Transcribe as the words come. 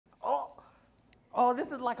Oh,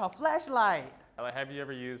 this is like a flashlight. Have you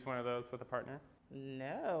ever used one of those with a partner?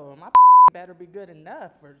 No, my better be good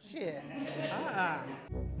enough for shit.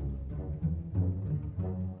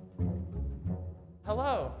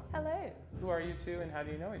 Hello. Hello. Who are you two and how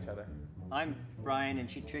do you know each other? I'm Brian, and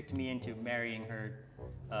she tricked me into marrying her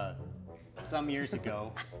some years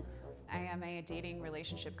ago. I am a dating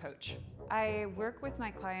relationship coach. I work with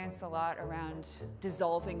my clients a lot around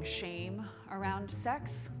dissolving shame around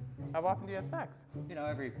sex. How often do you have sex? You know,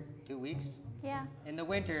 every 2 weeks. Yeah. In the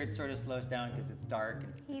winter, it sort of slows down because it's dark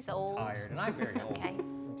and He's old. tired, and I'm very old. Okay.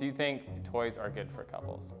 Do you think toys are good for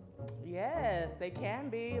couples? Yes, they can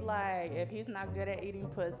be. Like, if he's not good at eating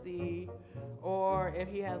pussy, or if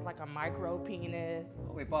he has like a micro penis.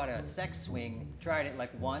 We bought a sex swing, tried it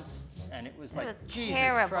like once, and it was like, It was Jesus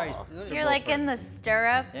terrible. Christ. You're like in the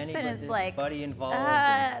stirrups, and it's like buddy involved.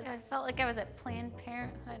 I felt like I was at Planned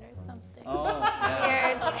Parenthood or something. Oh, It's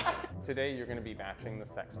weird. Today you're going to be matching the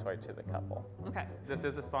sex toy to the couple. Okay. This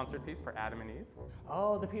is a sponsored piece for Adam and Eve.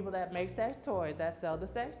 Oh, the people that make sex toys, that sell the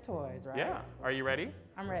sex toys, right? Yeah. Are you ready?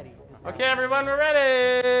 I'm ready. Okay, everyone, we're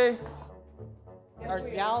ready. Are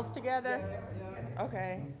y'all's together?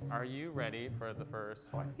 Okay. Are you ready for the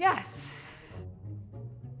first toy? Yes.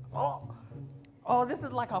 Oh, this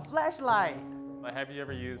is like a flashlight. Have you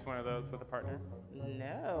ever used one of those with a partner?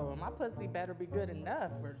 No, my pussy better be good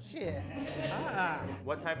enough for shit.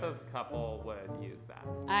 What type of couple would use that?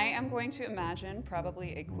 I am going to imagine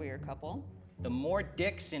probably a queer couple. The more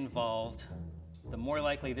dicks involved, the more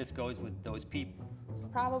likely this goes with those people.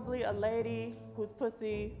 Probably a lady whose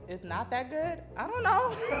pussy is not that good. I don't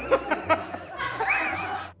know.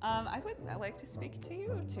 I would like to speak to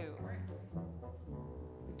you two.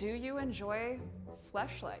 Do you enjoy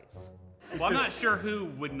fleshlights? Well, I'm not sure who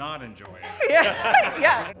would not enjoy it.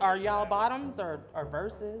 Yeah. Are y'all bottoms or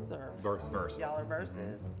verses or? Verse. Y'all are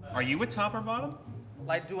verses. Are you a top or bottom?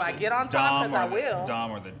 Like, do I get on top? Because I will.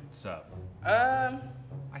 Dom or the sub?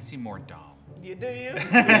 I see more Dom. You do you?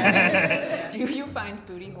 Do you find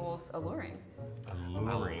booty holes alluring?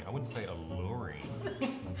 Alluring? I wouldn't say alluring.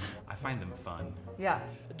 I find them fun. Yeah.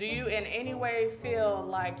 Do you in any way feel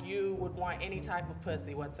like you would want any type of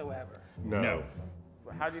pussy whatsoever? No.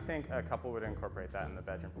 How do you think a couple would incorporate that in the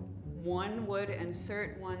bedroom? One would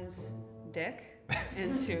insert one's dick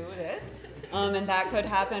into this, and that could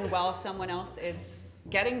happen while someone else is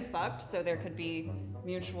getting fucked, so there could be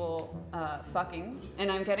mutual fucking,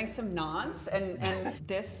 and I'm getting some nods, and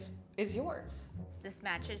this is yours. This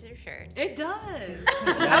matches your shirt. It does. I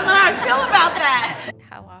don't know how I feel about that.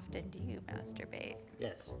 How often do you masturbate?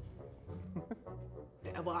 Yes.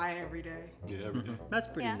 Well, every day. Yeah, every day. That's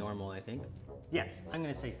pretty Yeah. normal, I think. Yes, I'm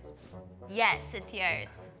gonna say yes. Yes, it's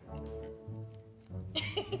yours.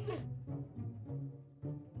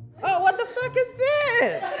 Oh, what the fuck is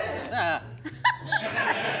this? Ah,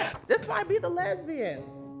 This might be the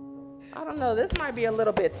lesbians. I don't know, this might be a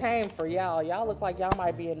little bit tame for y'all. Y'all look like y'all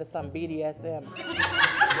might be into some BDSM.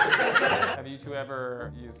 Have you two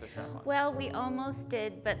ever used a strap-on? Well, we almost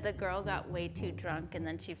did, but the girl got way too drunk and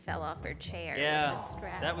then she fell off her chair. Yeah, with the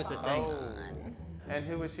strap that was the thing. on. And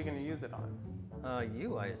who was she going to use it on?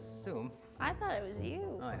 You, I assume. I thought it was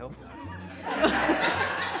you. I hope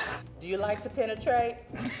not. Do you like to penetrate?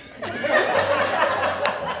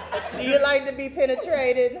 Do you like to be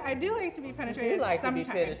penetrated? I do like to be You penetrated. do like to sometimes.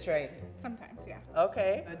 be penetrated. Sometimes, yeah.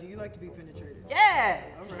 Okay. Do you like to be penetrated? Yes.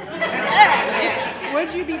 Yes.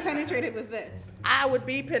 Would you be penetrated with this? I would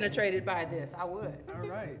be penetrated by this. I would. All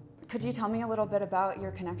right. Could you tell me a little bit about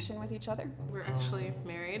your connection with each other? We're actually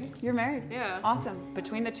married. You're married? Yeah. Awesome.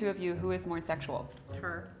 Between the two of you, who is more sexual?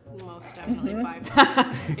 Her, most definitely, by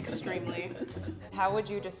far. Extremely. How would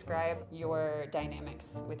you describe your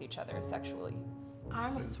dynamics with each other sexually?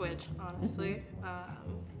 I'm a switch, honestly.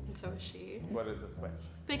 And so is she. What is a switch?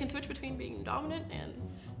 They can switch between being dominant and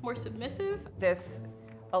more submissive. This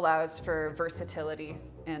allows for versatility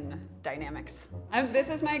in dynamics. This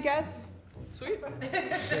is my guess. Sweet.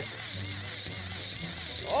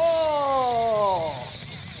 Oh!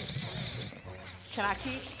 Can I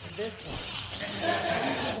keep this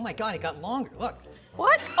one? Oh my God, it got longer. Look.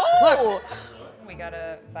 What? Oh! We got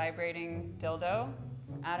a vibrating dildo,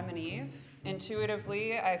 Adam and Eve.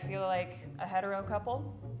 Intuitively, I feel like a hetero couple.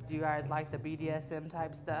 Do you guys like the BDSM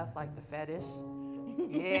type stuff, like the fetish?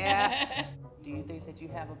 Yeah. Do you think that you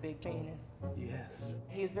have a big penis? Yes.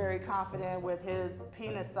 He's very confident with his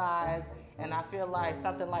penis size, and I feel like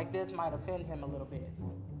something like this might offend him a little bit.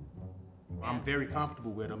 I'm very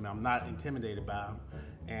comfortable with him. I'm not intimidated by him.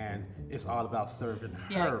 And it's all about serving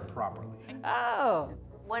her properly. Oh.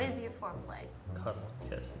 What is your foreplay? Cuddle,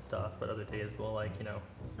 kiss, and stuff, but other days we'll, like,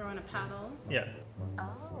 Throwing a paddle. yeah.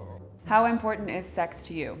 Oh. How important is sex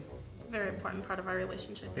to you? It's a very important part of our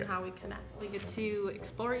relationship and how we connect. We get to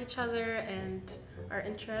explore each other and our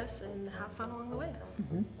interests and have fun along the way.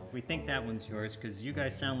 We think that one's yours because you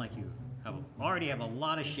guys sound like you already have a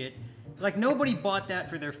lot of shit. Like nobody bought that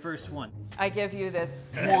for their first one. I give you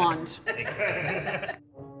this wand.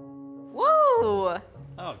 Woo!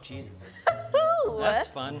 Oh, Jesus. Ooh. That's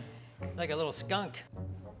fun. Like a little skunk.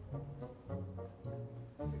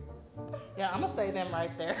 Yeah, I'm gonna say them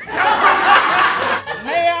right there.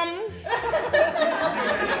 Ma'am.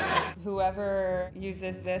 Whoever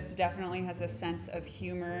uses this definitely has a sense of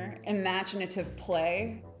humor, imaginative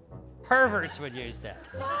play. Perverts would use that.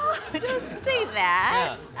 Don't say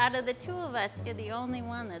that. Yeah. Out of the two of us, you're the only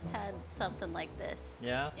one that's had something like this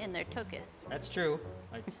Yeah, in their tuchus. that's true.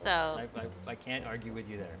 So, I can't argue with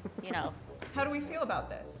you there. you know. How do we feel about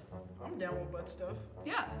this? I'm down with butt stuff.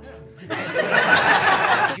 Yeah.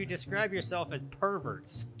 Would you describe yourself as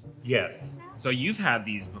perverts? Yes. So you've had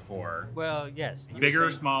these before. Well, yes. You were Bigger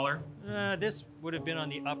or saying- smaller? This would have been on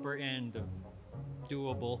the upper end of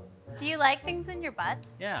doable. Do you like things in your butt?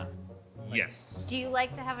 Yeah. Yes. Do you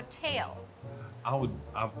like to have a tail? I've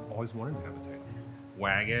always wanted to have a tail.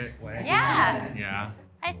 Wag it. Yeah. Yeah.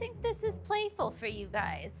 I think this is playful for you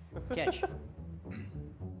guys. Catch.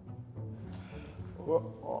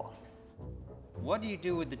 What do you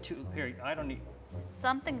do with the two? Here, I don't need.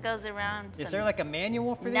 Something goes around. Is there like a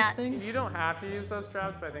manual for these nuts. things? You don't have to use those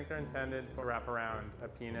straps, but I think they're intended to wrap around a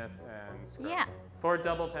penis and scrotum. Yeah. For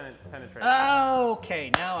double penetration. Oh,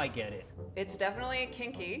 okay, now I get it. It's definitely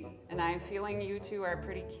kinky, and I'm feeling you two are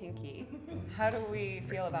pretty kinky. How do we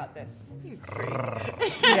feel about this? You freak.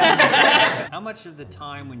 Yeah. How much of the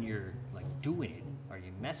time when you're like doing it are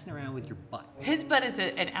you messing around with your butt? His butt is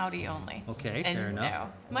an Audi only. Okay, and fair enough.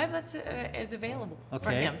 So my butt is available for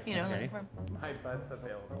Okay, him. You know, okay. My butt's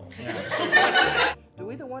available.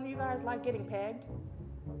 Do either one of you guys like getting pegged?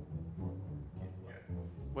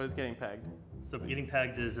 What is getting pegged? So getting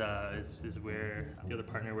pegged is where the other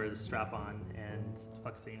partner wears a strap on and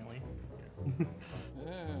fucks anally.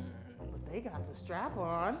 Yeah. They got the strap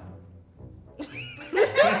on. And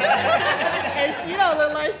she don't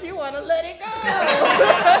look like she want to let it go.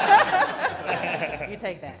 You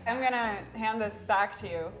take that. I'm gonna hand this back to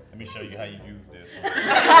you. Let me show you how you use this. There's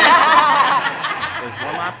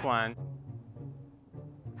one last one.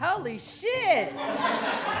 Holy shit.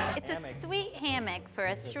 It's a sweet hammock for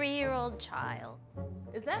a 3-year-old child.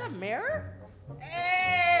 Is that a mirror?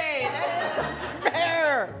 Hey, that is a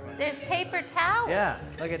mirror. There's paper towels. Yeah,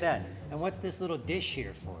 look at that. And what's this little dish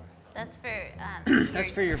here for? That's for That's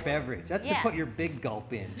for your beverage. That's to Yeah. put your big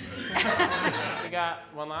gulp in. We got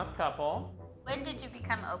one last couple. When did you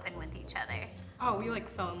become open with each other? Oh, we like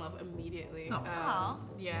fell in love immediately. Aw.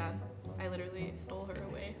 Yeah, I literally stole her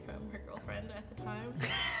away from her girlfriend at the time.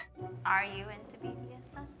 Are you into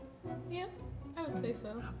BDSM? Yeah, I would say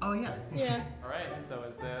so. Oh yeah. Yeah. All right, so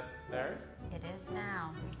is this theirs? It is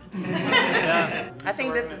now. I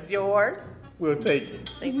think this is yours. We'll take it.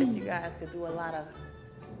 I think that you guys could do a lot of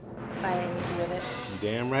things with it. You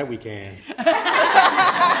damn right we can.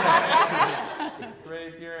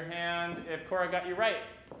 Raise your hand if Cora got you right.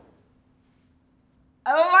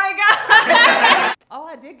 Oh my God! Oh,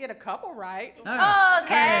 I did get a couple right.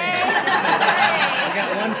 Okay. I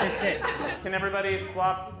got 1 for 6. Can everybody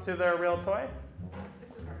swap to their real toy?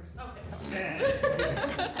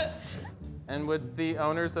 And would the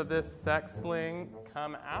owners of this sex sling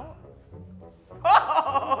come out?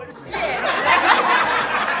 Oh, shit.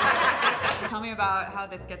 Tell me about how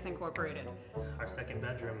this gets incorporated. Our second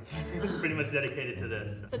bedroom is pretty much dedicated to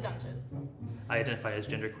this. It's a dungeon. I identify as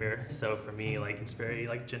genderqueer, so for me, like it's very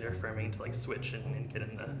like gender affirming to like switch and get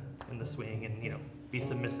in the swing and be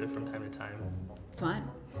submissive from time to time. Fun.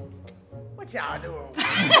 What y'all doing?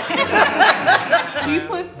 He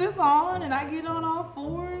puts this on and I get on all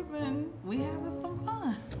fours and we having some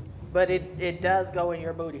fun. But it does go in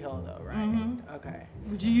your booty hole though, right? Mm-hmm. Okay.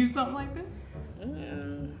 Would you use something like this? I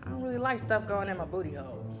don't really like stuff going in my booty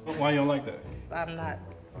hole. Why you don't like that? I'm not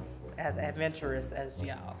as adventurous as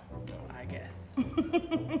y'all, I guess.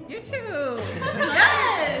 You too.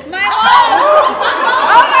 Yes. My Oh my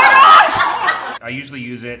God! I usually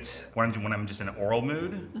use it when I'm just in an oral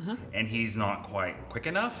mood, and he's not quite quick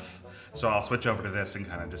enough. So I'll switch over to this and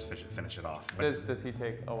kind of just finish it off. But Does he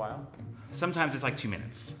take a while? sometimes it's like 2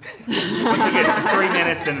 minutes. Once it gets to 3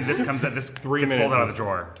 minutes, then this comes out. This 3 gets pulled out of the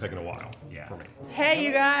drawer. Taking a while. Yeah. For me. Hey,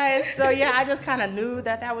 you guys. So yeah, I just kind of knew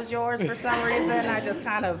that was yours for some reason. I just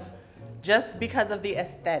kind of, just because of the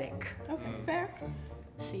aesthetic. Okay, fair.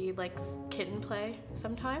 She likes kitten play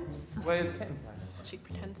sometimes. What is kitten play? She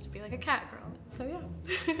pretends to be like a cat girl. So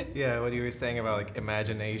yeah. Yeah, what you were saying about like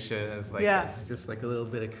imagination is like Yeah. it's just like a little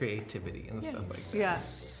bit of creativity and stuff like that. Yeah.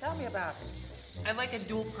 Tell me about it. I like a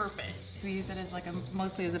dual purpose. We use it as like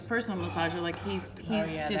mostly as a personal massager. Like he's yeah,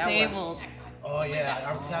 that disabled. Oh yeah,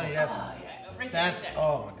 I'm telling you, that's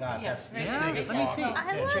oh my God, Yeah. this Yeah, thing is let me awesome. see.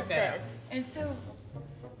 I Yeah, love check that out. this. And so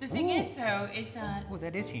the thing is, though, is that. Oh,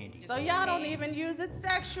 that is handy. So y'all don't even use it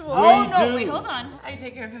sexual. Oh no! do. Wait, hold on. I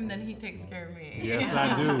take care of him, then he takes care of me. Yes,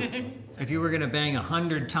 I do. If you were gonna bang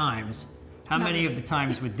 100 times, how many of the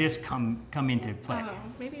times would this come into play?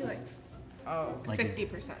 Maybe like Like is-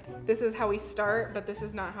 50%. This is how we start, but this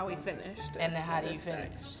is not how we finished. And then how do you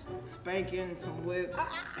finish? Spanking, some whips,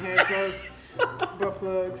 handcuffs, butt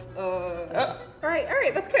plugs. All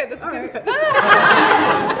right, that's good. That's good.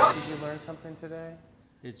 Did you learn something today?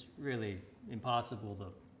 It's really impossible to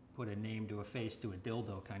put a name to a face to a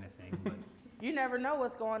dildo kind of thing. But You never know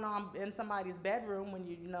what's going on in somebody's bedroom when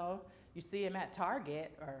you see him at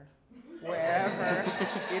Target or wherever.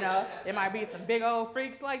 It might be some big old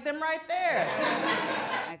freaks like them right there.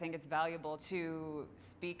 I think it's valuable to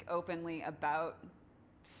speak openly about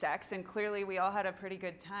sex, and clearly we all had a pretty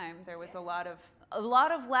good time. There was a lot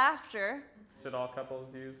of laughter. Should all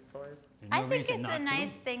couples use toys? there's I no think reason it's not a to.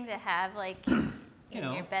 nice thing to have, like, in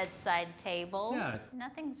know. your bedside table. Yeah.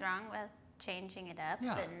 Nothing's wrong with changing it up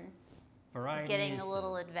Yeah. and Variety getting is a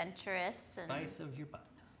little adventurous. the And spice of your butt.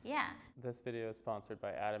 yeah. This video is sponsored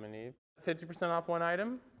by Adam and Eve. 50% off one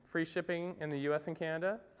item, free shipping in the US and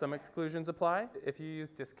Canada. Some exclusions apply if you use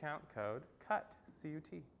discount code CUT,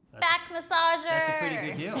 C-U-T. Back massager. That's a pretty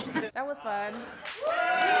good deal. That was fun.